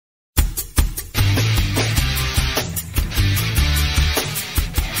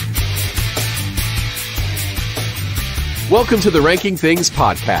Welcome to the Ranking Things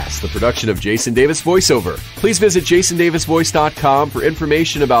podcast, the production of Jason Davis VoiceOver. Please visit jasondavisvoice.com for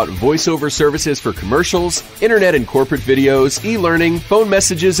information about voiceover services for commercials, internet and corporate videos, e-learning, phone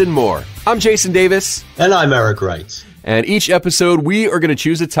messages, and more. I'm Jason Davis. And I'm Eric Wright. And each episode, we are going to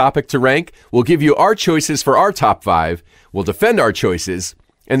choose a topic to rank. We'll give you our choices for our top 5. We'll defend our choices.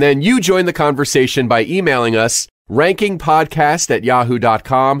 And then you join the conversation by emailing us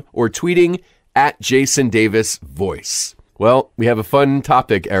rankingpodcast@yahoo.com or tweeting @JasonDavisVoice. Well, we have a fun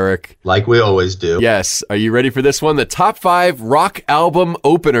topic, Eric. Like we always do. Yes. Are you ready for this one? The top 5 rock album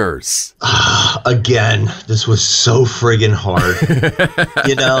openers. Again, this was so friggin' hard.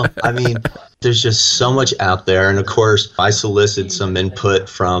 There's just so much out there. And of course, I solicit some input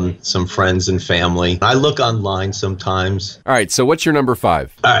from some friends and family. I look online sometimes. All right. So what's your number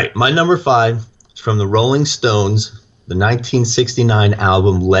 5? All right. My number 5 is from the Rolling Stones, the 1969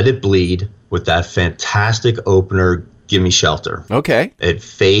 album Let It Bleed, with that fantastic opener, Gimme Shelter. Okay. It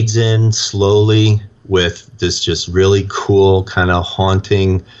fades in slowly with this just really cool, kind of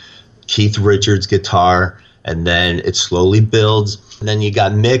haunting Keith Richards guitar, and then it slowly builds. And then you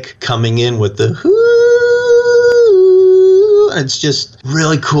got Mick coming in with the whoo. It's just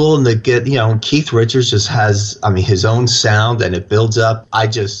really cool. And Keith Richards just has, his own sound, and it builds up. I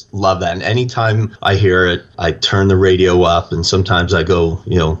just love that. And anytime I hear it, I turn the radio up, and sometimes I go,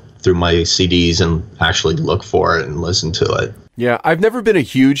 through my CDs and actually look for it and listen to it. Yeah, I've never been a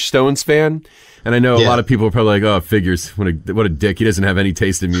huge Stones fan, and I know a lot of people are probably like, "Oh, figures, what a dick. He doesn't have any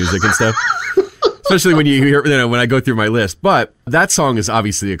taste in music and stuff." Especially when you hear, when I go through my list. But that song is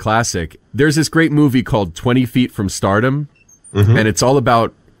obviously a classic. There's this great movie called 20 Feet from Stardom, and it's all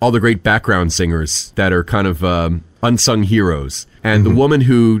about all the great background singers that are kind of unsung heroes. And the woman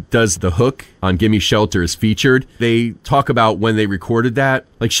who does the hook on Gimme Shelter is featured. They talk about when they recorded that.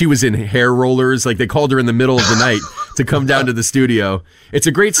 Like, she was in hair rollers. Like, they called her in the middle of the night to come down to the studio. It's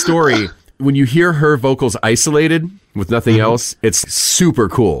a great story. When you hear her vocals isolated with nothing else, it's super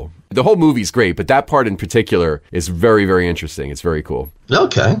cool. The whole movie's great, but that part in particular is very, very interesting. It's very cool.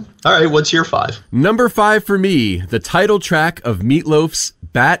 Okay. All right. What's your 5? Number 5 for me, the title track of Meatloaf's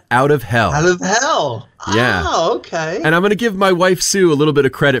Bat Out of Hell. Out of Hell. Yeah. Oh, okay. And I'm going to give my wife, Sue, a little bit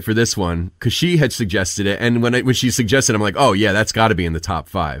of credit for this one because she had suggested it. And when she suggested it, I'm like, oh, yeah, that's got to be in the top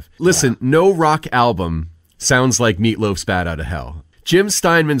 5. Listen, no rock album sounds like Meatloaf's Bat Out of Hell. Jim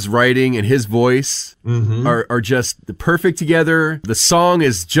Steinman's writing and his voice are just perfect together. The song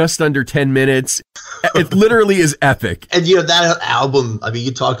is just under 10 minutes. It literally is epic. And that album,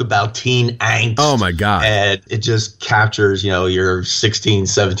 you talk about teen angst. Oh my God. And it just captures, you're 16,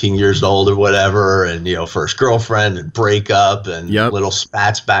 17 years old or whatever, and, first girlfriend and breakup and little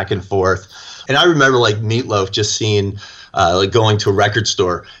spats back and forth. And I remember Meatloaf just seeing, going to a record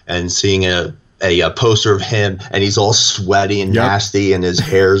store and seeing a poster of him, and he's all sweaty and nasty, and his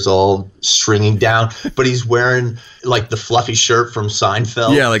hair's all stringing down, but he's wearing the fluffy shirt from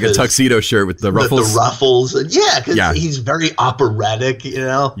Seinfeld. Yeah, like a tuxedo shirt with the ruffles. The ruffles. Because he's very operatic,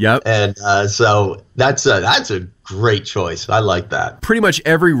 Yep. And so that's a great choice. I like that. Pretty much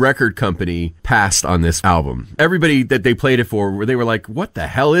every record company passed on this album. Everybody that they played it for, they were like, what the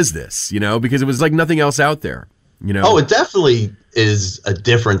hell is this? Because it was like nothing else out there. Oh, it definitely is a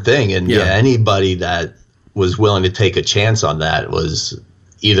different thing. And anybody that was willing to take a chance on that was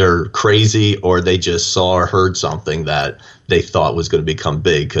either crazy or they just saw or heard something that they thought was going to become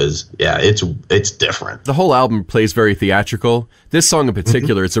big because, it's different. The whole album plays very theatrical. This song in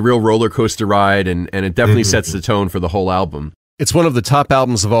particular, it's a real roller coaster ride, and it definitely sets the tone for the whole album. It's one of the top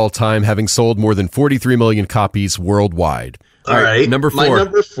albums of all time, having sold more than 43 million copies worldwide. All right. Number 4. My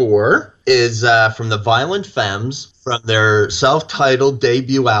number 4 is from the Violent Femmes from their self-titled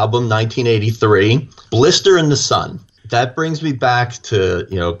debut album, 1983, Blister in the Sun. That brings me back to,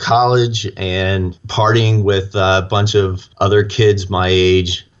 college and partying with a bunch of other kids my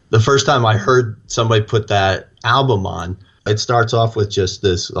age. The first time I heard somebody put that album on, it starts off with just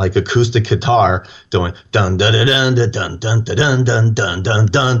this acoustic guitar doing dun dun dun dun dun dun dun dun dun dun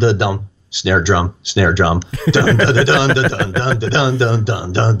dun dun dun. Snare drum, dun dun dun dun dun dun dun dun dun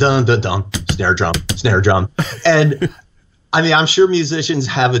dun dun dun dun, snare drum. And I'm sure musicians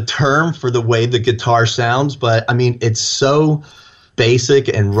have a term for the way the guitar sounds, but it's so basic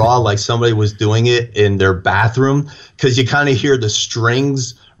and raw, like somebody was doing it in their bathroom, because you kind of hear the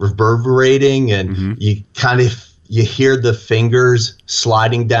strings reverberating, and you hear the fingers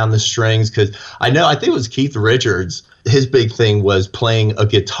sliding down the strings. Because I think it was Keith Richards. His big thing was playing a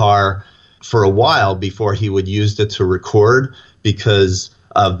guitar for a while before he would use it to record because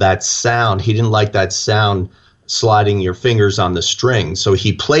of that sound. He didn't like that sound sliding your fingers on the string. So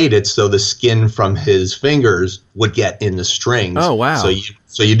he played it so the skin from his fingers would get in the strings. Oh, wow.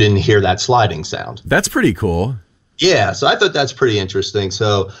 So you didn't hear that sliding sound. That's pretty cool. Yeah, so I thought that's pretty interesting.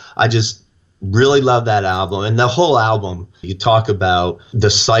 So I just really love that album. And the whole album, you talk about the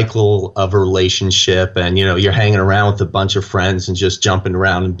cycle of a relationship and, you know, you're hanging around with a bunch of friends and just jumping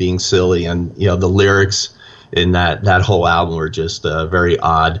around and being silly. And, you know, the lyrics in that whole album are just very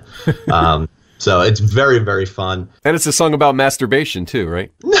odd. So it's very, very fun. And it's a song about masturbation too,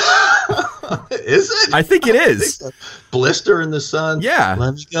 right? Is it? I think it is. So. Blister in the sun. Yeah.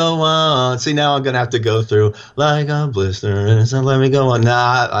 Let me go on. See, now I'm going to have to go through like a blister in the sun. Let me go on.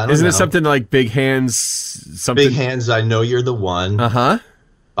 Nah, I don't Isn't know. it something like Big Hands? Something? Big Hands, I know you're the one. Uh-huh.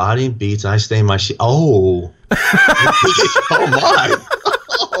 Body and beats, I stay my shit. Oh. Oh, my.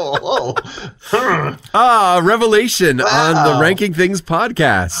 Revelation on the Ranking Things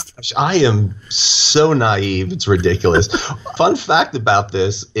podcast. I am so naive. It's ridiculous. Fun fact about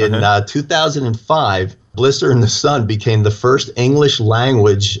this, in 2005, Blister in the Sun became the first English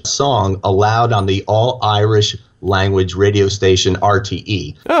language song allowed on the all-Irish language radio station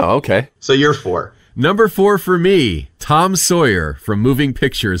RTE. Oh, okay. So you're 4. Number 4 for me, Tom Sawyer from Moving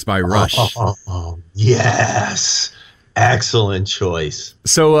Pictures by Rush. Yes. Excellent choice.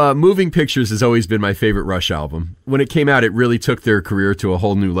 So Moving Pictures has always been my favorite Rush album. When it came out, it really took their career to a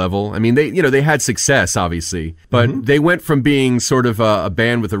whole new level. I mean, they had success, obviously, but they went from being sort of a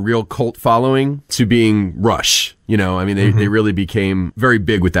band with a real cult following to being Rush. You know, I mean, they really became very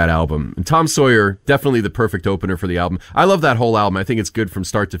big with that album. And Tom Sawyer, definitely the perfect opener for the album. I love that whole album. I think it's good from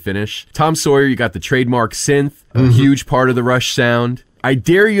start to finish. Tom Sawyer, you got the trademark synth, a huge part of the Rush sound. I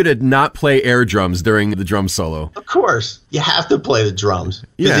dare you to not play air drums during the drum solo. Of course. You have to play the drums.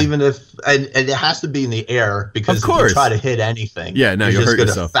 Because even if, and it has to be in the air, because if you try to hit anything, you're just going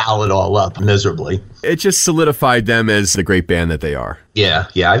to foul it all up miserably. It just solidified them as the great band that they are. Yeah,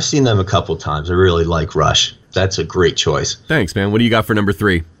 I've seen them a couple times. I really like Rush. That's a great choice. Thanks, man. What do you got for number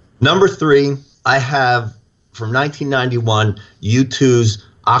 3? Number 3, I have from 1991, U2's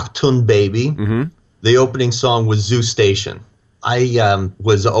Achtung Baby. The opening song was Zoo Station. I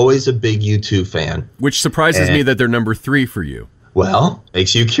was always a big U2 fan. Which surprises me that they're number 3 for you. Well,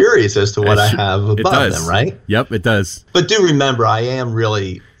 makes you curious as to what I have above them, right? Yep, it does. But do remember, I am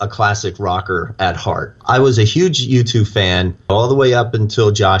really a classic rocker at heart. I was a huge U2 fan all the way up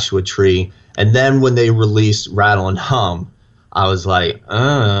until Joshua Tree. And then when they released Rattle and Hum, I was like,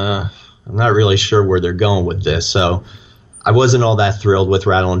 I'm not really sure where they're going with this. So I wasn't all that thrilled with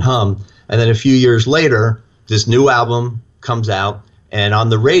Rattle and Hum. And then a few years later, this new album comes out, and on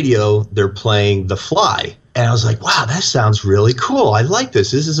the radio they're playing The Fly, and I was like, wow, that sounds really cool. I like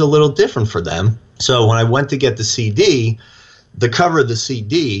this is a little different for them. So when I went to get the CD, the cover of the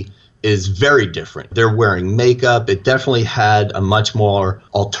CD is very different. They're wearing makeup. It definitely had a much more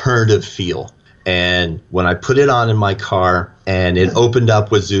alternative feel. And when I put it on in my car and it opened up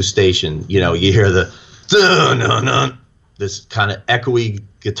with Zoo Station, you know, you hear the dun-dun-dun, this kind of echoey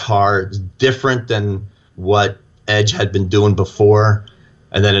guitar. It's different than what Edge had been doing before,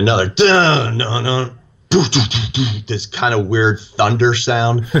 and then another dun, dun, dun, doo, doo, doo, doo, this kind of weird thunder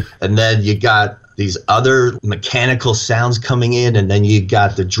sound, and then you got these other mechanical sounds coming in, and then you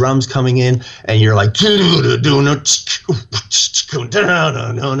got the drums coming in, and you're like,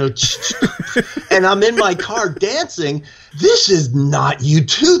 and I'm in my car dancing. This is not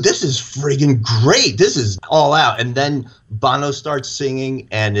U2. This is friggin' great. This is all out. And then Bono starts singing,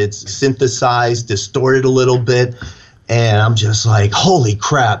 and it's synthesized, distorted a little bit, and I'm just like, holy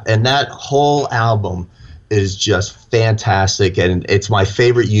crap. And that whole album is just fantastic, and it's my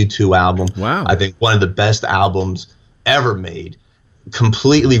favorite U2 album. Wow. I think one of the best albums ever made.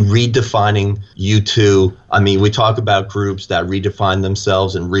 Completely redefining U2. I mean, we talk about groups that redefine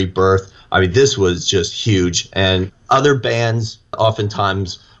themselves and rebirth. I mean, this was just huge. And other bands,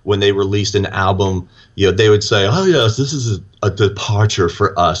 oftentimes, when they released an album, you know, they would say, oh, yes, this is a departure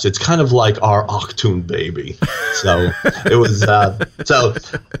for us. It's kind of like our Achtung Baby. So it was, so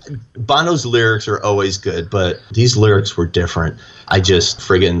Bono's lyrics are always good, but these lyrics were different. I just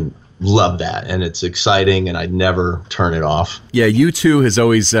friggin' love that, and it's exciting, and I'd never turn it off. Yeah, U2 has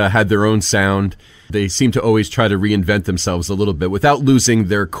always had their own sound. They seem to always try to reinvent themselves a little bit without losing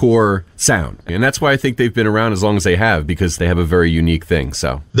their core sound. And that's why I think they've been around as long as they have, because they have a very unique thing.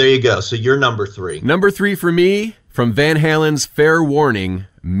 So there you go. So you're number 3. Number 3 for me, from Van Halen's Fair Warning,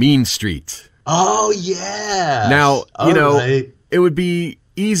 Mean Street. Oh, yeah. Now, you know, it would be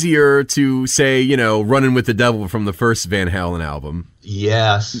easier to say, you know, Running with the Devil from the first Van Halen album.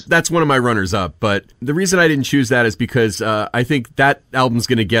 Yes. That's one of my runners-up, but the reason I didn't choose that is because I think that album's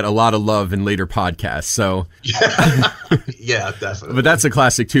going to get a lot of love in later podcasts, so... Yeah, definitely. But that's a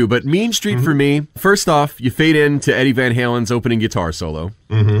classic, too. But Mean Street for me, first off, you fade into Eddie Van Halen's opening guitar solo,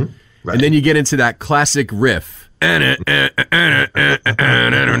 Right. and then you get into that classic riff. With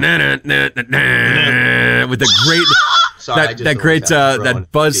the great... Sorry, that great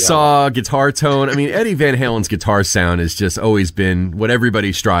that buzzsaw guitar tone. I mean, Eddie Van Halen's guitar sound has just always been what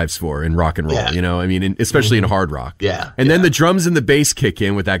everybody strives for in rock and roll. Yeah. You know, I mean, especially in hard rock. Yeah. And then the drums and the bass kick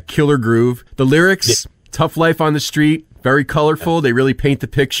in with that killer groove. The lyrics, tough life on the street, very colorful. They really paint the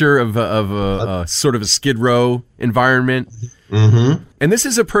picture of a sort of a Skid Row environment. Mm-hmm. And this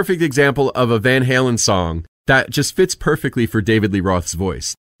is a perfect example of a Van Halen song that just fits perfectly for David Lee Roth's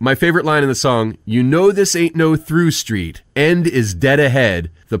voice. My favorite line in the song, you know this ain't no through street. End is dead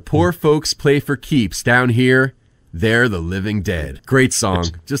ahead. The poor folks play for keeps. Down here, they're the living dead. Great song.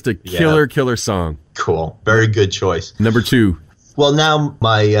 Just a killer song. Cool. Very good choice. Number 2. Well, now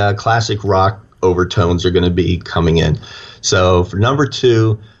my classic rock overtones are going to be coming in. So for number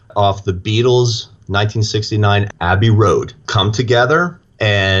 2, off the Beatles' 1969 Abbey Road, Come Together.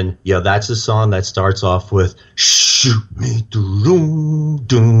 And, that's a song that starts off with shoot me doom,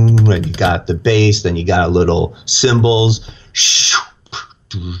 doom. And you got the bass, then you got a little cymbals. Shoot,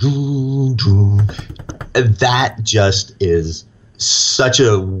 doom, doom. And that just is such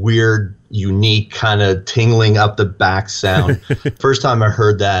a weird, unique kind of tingling up the back sound. First time I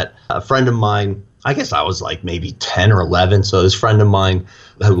heard that, a friend of mine, I guess I was like maybe 10 or 11. So this friend of mine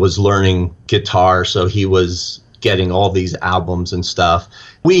was learning guitar. So he was getting all these albums and stuff.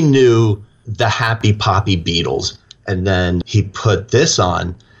 We knew the happy poppy Beatles. And then he put this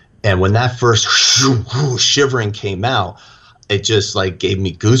on. And when that first shivering came out, it just like gave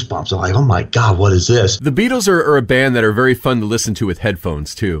me goosebumps. I'm like, oh my God, what is this? The Beatles are a band that are very fun to listen to with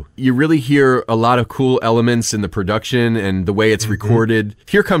headphones too. You really hear a lot of cool elements in the production and the way it's recorded.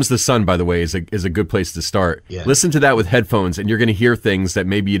 Here Comes the Sun, by the way, is a good place to start. Yeah. Listen to that with headphones and you're going to hear things that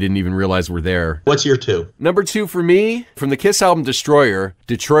maybe you didn't even realize were there. What's your 2? Number 2 for me, from the Kiss album Destroyer,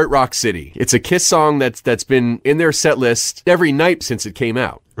 Detroit Rock City. It's a Kiss song that's been in their set list every night since it came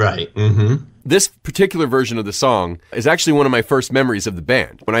out. Right. Mm-hmm. This particular version of the song is actually one of my first memories of the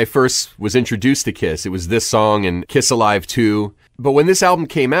band. When I first was introduced to Kiss, it was this song and Kiss Alive 2. But when this album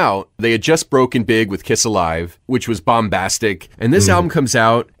came out, they had just broken big with Kiss Alive, which was bombastic. And this album comes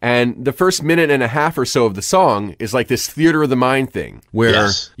out, and the first minute and a half or so of the song is like this theater of the mind thing,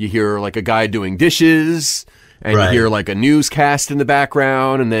 where you hear like a guy doing dishes, and you hear like a newscast in the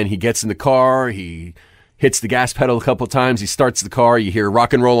background, and then he gets in the car, he hits the gas pedal a couple times, he starts the car, you hear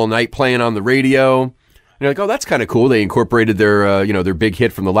Rock and Roll All Night playing on the radio. And you're like, oh, that's kind of cool. They incorporated their, their big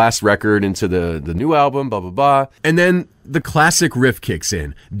hit from the last record into the new album, blah, blah, blah. And then the classic riff kicks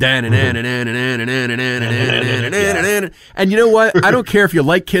in. And you know what? I don't care if you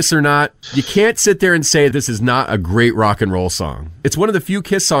like Kiss or not. You can't sit there and say this is not a great rock and roll song. It's one of the few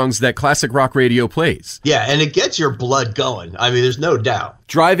Kiss songs that classic rock radio plays. Yeah, and it gets your blood going. I mean, there's no doubt.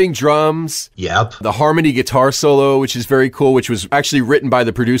 Driving drums. Yep. The harmony guitar solo, which is very cool, which was actually written by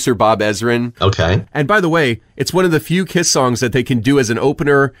the producer, Bob Ezrin. Okay. And by the way, it's one of the few Kiss songs that they can do as an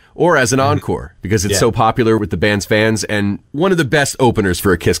opener or as an encore because it's so popular with the band's fans and one of the best openers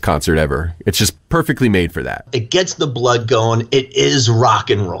for a Kiss concert ever. It's just perfectly made for that. It gets the blood going. It is rock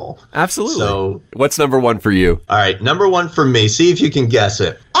and roll. Absolutely. So, what's number 1 for you? All right, number 1 for me. See if you can guess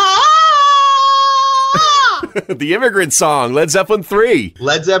it. The Immigrant Song, Led Zeppelin 3.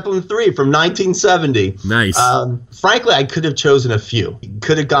 Led Zeppelin 3 from 1970. Nice. Frankly, I could have chosen a few.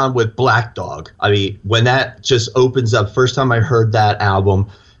 Could have gone with Black Dog. I mean, when that just opens up, first time I heard that album,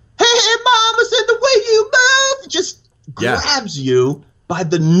 hey, mama said the way you move, just grabs you by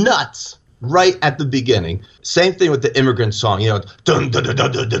the nuts right at the beginning. Same thing with the Immigrant Song, dun dun dun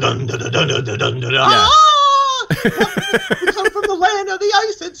dun dun dun dun dun dun dun dun dun. We come from the land of the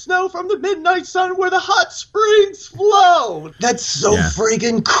ice and snow, from the midnight sun where the hot springs flow. That's so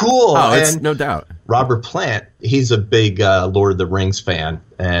friggin' cool. Oh, it's no doubt. Robert Plant, he's a big Lord of the Rings fan,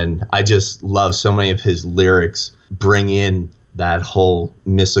 and I just love so many of his lyrics bring in that whole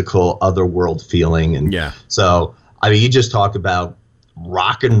mystical otherworld feeling. And so, I mean, you just talk about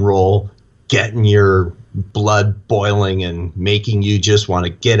rock and roll, getting your blood boiling and making you just want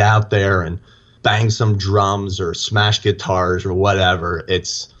to get out there and bang some drums or smash guitars or whatever.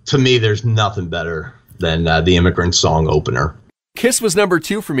 To me, there's nothing better than the Immigrant Song opener. Kiss was number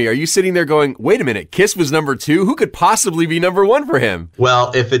 2 for me. Are you sitting there going, wait a minute, Kiss was number 2? Who could possibly be number 1 for him?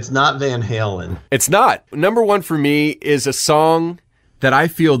 Well, if it's not Van Halen. It's not. Number 1 for me is a song that I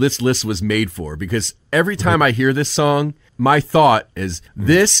feel this list was made for, because every time I hear this song, my thought is,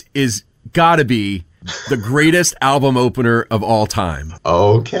 this is gotta be the greatest album opener of all time.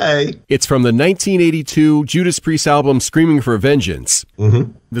 Okay. It's from the 1982 Judas Priest album Screaming for Vengeance.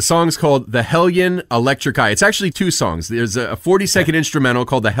 Mm-hmm. The song's called The Hellion Electric Eye. It's actually 2 songs. There's a 40-second instrumental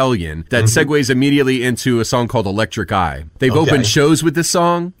called The Hellion that segues immediately into a song called Electric Eye. They've opened shows with this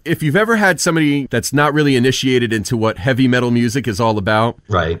song. If you've ever had somebody that's not really initiated into what heavy metal music is all about,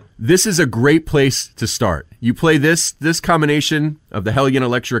 right, this is a great place to start. You play this combination of The Hellion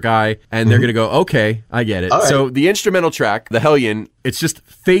Electric Eye, and they're going to go, okay, I get it. Right. So the instrumental track, The Hellion, it's just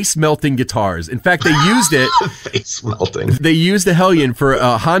face-melting guitars. In fact, they used it. Face-melting. They used The Hellion for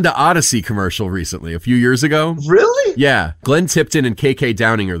a Honda Odyssey commercial recently, a few years ago. Really? Yeah. Glenn Tipton and KK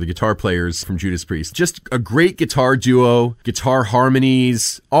Downing are the guitar players from Judas Priest. Just a great guitar duo, guitar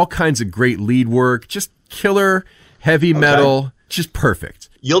harmonies, all kinds of great lead work, just killer heavy metal, just perfect.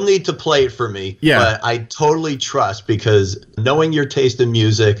 You'll need to play it for me, but I totally trust, because knowing your taste in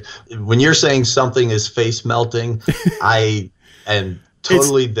music, when you're saying something is face melting, I am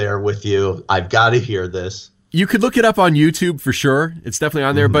totally there with you. I've got to hear this. You could look it up on YouTube for sure. It's definitely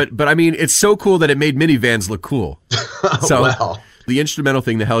on there, but I mean, it's so cool that it made minivans look cool. So well. The instrumental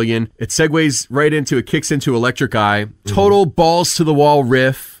thing, The Hellion, it segues right into, it kicks into Electric Eye, total balls to the wall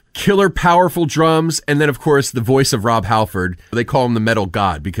riff, killer powerful drums, and then of course the voice of Rob Halford. They call him the metal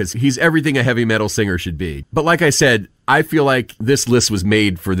god because he's everything a heavy metal singer should be. But like I said, I feel like this list was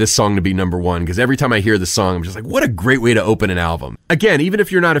made for this song to be number 1, because every time I hear the song, I'm just like, what a great way to open an album. Again, even if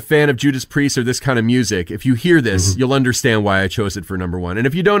you're not a fan of Judas Priest or this kind of music, if you hear this, you'll understand why I chose it for number 1. And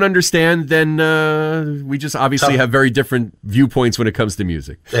if you don't understand, then we just obviously have very different viewpoints when it comes to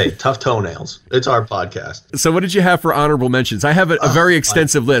music. Hey, tough toenails. It's our podcast. So what did you have for honorable mentions? I have a very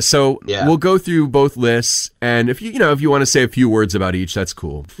extensive list, so we'll go through both lists. And if you want to say a few words about each, that's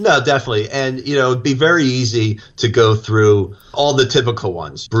cool. No, definitely. And, it'd be very easy to go through all the typical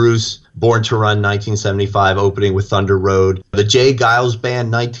ones. Bruce, Born to Run, 1975, opening with Thunder Road. The Jay Giles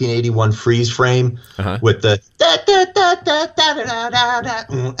Band, 1981 Freeze Frame with the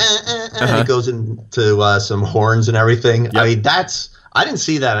and it goes into some horns and everything. Yep. I mean, I didn't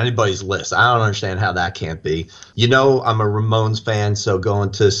see that on anybody's list. I don't understand how that can't be. I'm a Ramones fan, so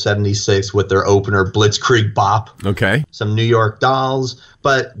going to 76 with their opener, Blitzkrieg Bop. Okay. Some New York Dolls.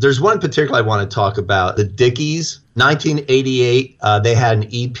 But there's one particular I want to talk about, the Dickies. 1988, they had an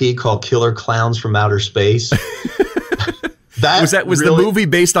EP called Killer Clowns from Outer Space. Was the movie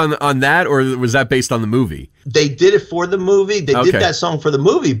based on that, or was that based on the movie? They did it for the movie. They did that song for the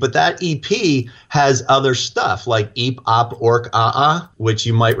movie, but that EP has other stuff like Eep Op Ork which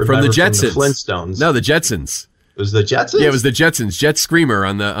you might remember from the Flintstones. No, the Jetsons. It was the Jetsons? Yeah, it was the Jetsons. Jet Screamer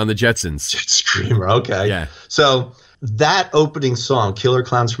on the Jetsons. Jet Screamer, okay. Yeah. So that opening song, Killer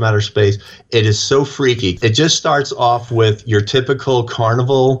Clowns from Outer Space, it is so freaky. It just starts off with your typical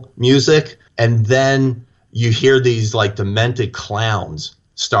carnival music, and then you hear these like demented clowns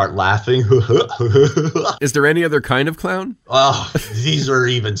start laughing. Is there any other kind of clown? Oh, these are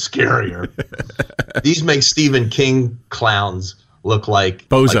even scarier. These make Stephen King clowns look like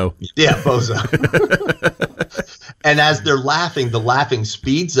Bozo. Bozo. And as they're laughing, the laughing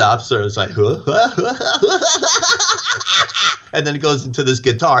speeds up, so it's like, and then it goes into this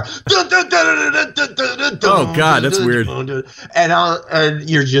guitar. Oh God, that's weird. And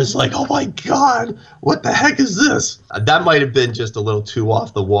you're just like, oh my God, what the heck is this? That might have been just a little too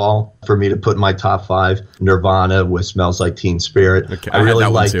off the wall for me to put in my top 5. Nirvana with Smells Like Teen Spirit. Okay, I really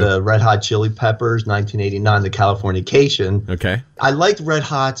like the Red Hot Chili Peppers, 1989, The Californication. Okay. I liked Red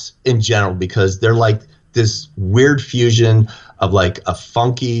Hots in general because they're like this weird fusion of like a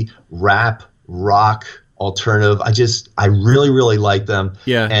funky rap, rock, alternative. I really, really like them.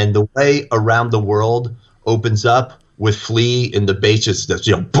 Yeah. And the way Around the World opens up with Flea in the bass, just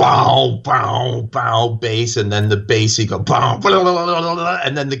bow, bow, bow bass, and then the bass, you go bow, blah, blah, blah, blah, blah,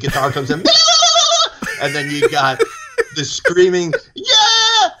 and then the guitar comes in, and then you got the screaming,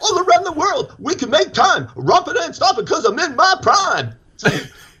 yeah, all around the world, we can make time, rump it and stop it because I'm in my prime. It's like,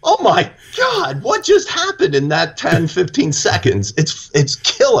 oh my God, what just happened in that 10, 15 seconds? It's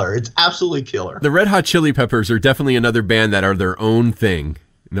killer. It's absolutely killer. The Red Hot Chili Peppers are definitely another band that are their own thing.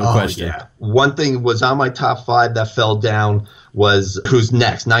 No question. Yeah. One thing was on my top 5 that fell down was Who's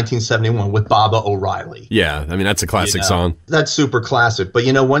Next, 1971 with Baba O'Reilly. Yeah, I mean, that's a classic song. That's super classic. But,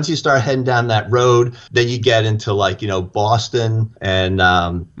 once you start heading down that road, then you get into Boston and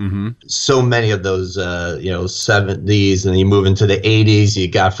so many of those, 70s. And you move into the 80s, you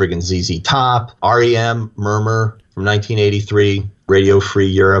got friggin' ZZ Top, REM, Murmur from 1983. Radio Free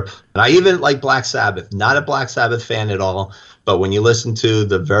Europe. And I even like Black Sabbath. Not a Black Sabbath fan at all, but when you listen to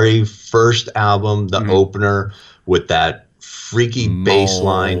the very first album, the opener, with that freaky bass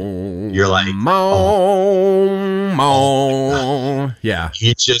line, you're like, yeah.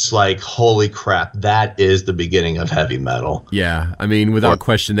 It's just like, holy crap, that is the beginning of heavy metal. Yeah, I mean, without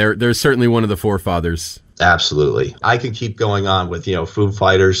question, they're certainly one of the forefathers. Absolutely. I could keep going on with, Foo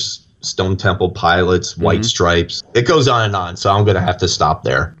Fighters, Stone Temple Pilots, White Stripes. It goes on and on, so I'm going to have to stop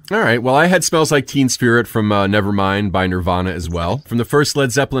there. All right. Well, I had Smells Like Teen Spirit from Nevermind by Nirvana as well. From the first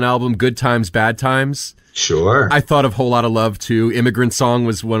Led Zeppelin album, Good Times, Bad Times. Sure. I thought of Whole Lotta Love, too. Immigrant Song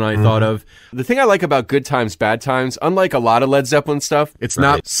was one I thought of. The thing I like about Good Times, Bad Times, unlike a lot of Led Zeppelin stuff, it's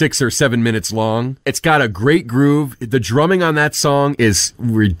not 6 or 7 minutes long. It's got a great groove. The drumming on that song is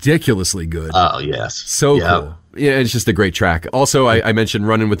ridiculously good. Oh, yes. So cool. Yeah, it's just a great track. Also, I mentioned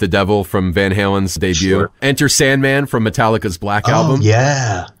Running with the Devil from Van Halen's debut. Sure. Enter Sandman from Metallica's Black Album.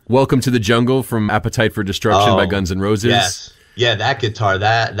 Yeah. Welcome to the Jungle from Appetite for Destruction by Guns N' Roses. Yes. Yeah, that guitar,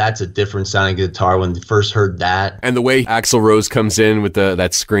 that's a different sounding guitar when you first heard that. And the way Axl Rose comes in with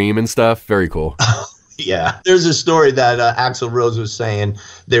that scream and stuff, very cool. Yeah. There's a story that Axl Rose was saying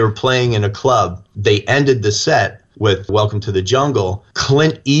they were playing in a club. They ended the set with Welcome to the Jungle.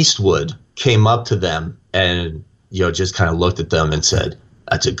 Clint Eastwood came up to them and, just kind of looked at them and said,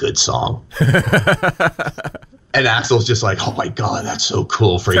 "That's a good song." And Axl's just like, "Oh my God, that's so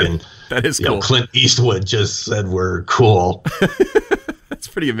cool." Freaking, that is cool. Clint Eastwood just said we're cool. That's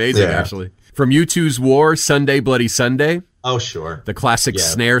pretty amazing, actually. From U2's War, Sunday Bloody Sunday. Oh, sure. The classic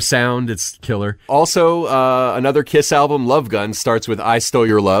snare sound, it's killer. Also, another Kiss album, Love Gun, starts with I Stole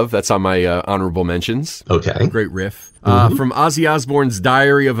Your Love. That's on my honorable mentions. Okay. Great riff. From Ozzy Osbourne's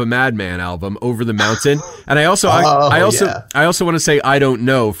Diary of a Madman album, Over the Mountain. And I also want to say I Don't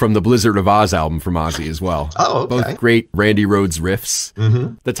Know from the Blizzard of Oz album from Ozzy as well. Oh, okay. Both great Randy Rhoads riffs.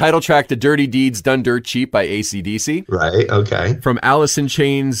 The title track to Dirty Deeds Done Dirt Cheap by AC/DC. Right, okay. From Alice in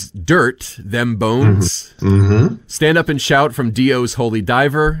Chains' Dirt, Them Bones. Stand Up and Shout from Dio's Holy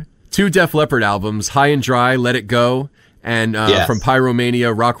Diver. 2 Def Leppard albums, High and Dry, Let It Go. And from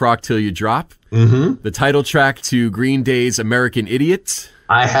Pyromania, Rock Till You Drop. The title track to Green Day's American Idiot.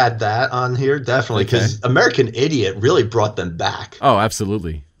 I had that on here, definitely, because American Idiot really brought them back. Oh,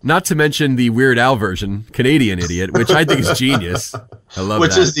 absolutely. Not to mention the Weird Al version, Canadian Idiot, which I think is genius. I love that.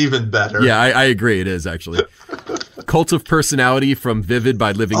 Which is even better. Yeah, I agree. It is, actually. Cult of Personality from Vivid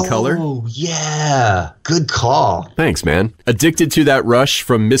by Living Colour. Oh, yeah. Good call. Thanks, man. Addicted to That Rush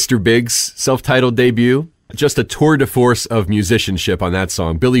from Mr. Big's self-titled debut. Just a tour de force of musicianship on that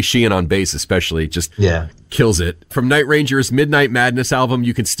song. Billy Sheehan on bass especially just kills it. From Night Ranger's Midnight Madness album,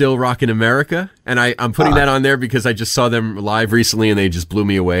 You Can Still Rock in America. And I'm putting that on there because I just saw them live recently and they just blew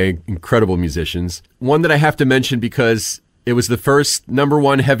me away. Incredible musicians. One that I have to mention because it was the first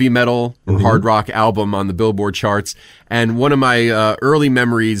 #1 heavy metal or hard rock album on the Billboard charts, and one of my early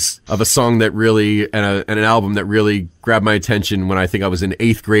memories of a song that really and an album that really grabbed my attention when I think I was in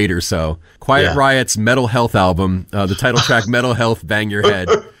 8th grade or so. Quiet Riot's Metal Health album, the title track "Metal Health, Bang Your Head."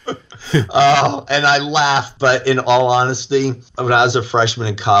 Oh, and I laugh, but in all honesty, when I was a freshman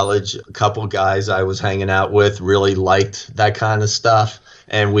in college, a couple guys I was hanging out with really liked that kind of stuff,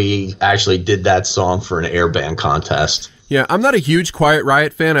 and we actually did that song for an air band contest. Yeah, I'm not a huge Quiet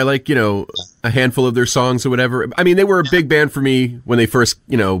Riot fan. I like, a handful of their songs or whatever. I mean, they were a big band for me when they first,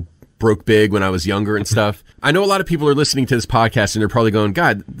 broke big when I was younger and stuff. I know a lot of people are listening to this podcast and they're probably going,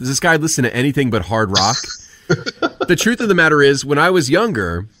 God, does this guy listen to anything but hard rock? The truth of the matter is, when I was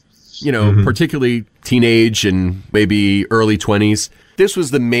younger, particularly teenage and maybe early 20s, this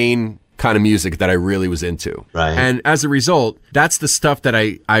was the main kind of music that I really was into. Right. And as a result, that's the stuff that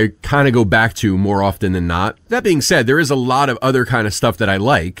I kind of go back to more often than not. That being said, there is a lot of other kind of stuff that I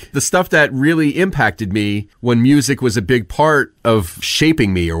like. The stuff that really impacted me when music was a big part of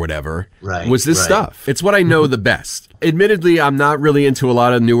shaping me or whatever was this stuff. It's what I know the best. Admittedly, I'm not really into a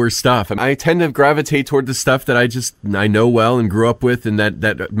lot of newer stuff. I tend to gravitate toward the stuff that I know well and grew up with and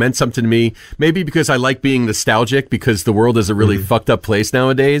that meant something to me. Maybe because I like being nostalgic because the world is a really fucked up place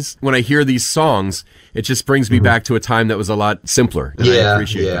nowadays. When I hear these songs, it just brings me back to a time that was a lot simpler. And I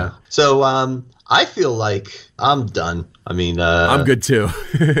appreciate that. So I feel like I'm done. I mean, I'm good too.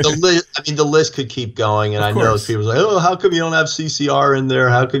 the list could keep going, and I know people are like, "Oh, how come you don't have CCR in there?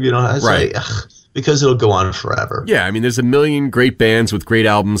 How come you don't have?" Like, because it'll go on forever. Yeah, I mean, there's a million great bands with great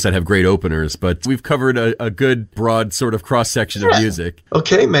albums that have great openers, but we've covered a good, broad sort of cross-section of music.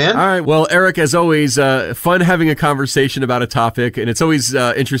 Okay, man. All right. Well, Eric, as always, fun having a conversation about a topic, and it's always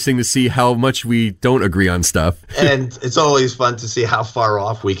interesting to see how much we don't agree on stuff. And it's always fun to see how far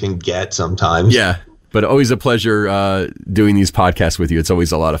off we can get sometimes. Yeah. But always a pleasure doing these podcasts with you. It's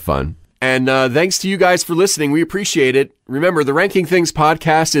always a lot of fun. And thanks to you guys for listening. We appreciate it. Remember, the Ranking Things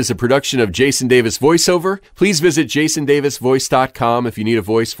podcast is a production of Jason Davis VoiceOver. Please visit jasondavisvoice.com if you need a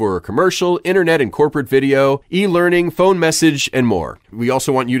voice for a commercial, internet and corporate video, e-learning, phone message, and more. We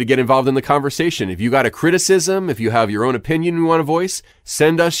also want you to get involved in the conversation. If you got a criticism, if you have your own opinion you want to voice,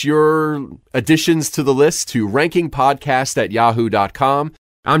 send us your additions to the list to rankingpodcast@yahoo.com.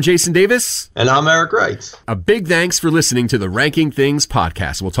 I'm Jason Davis. And I'm Eric Wright. A big thanks for listening to the Ranking Things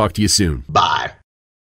podcast. We'll talk to you soon. Bye.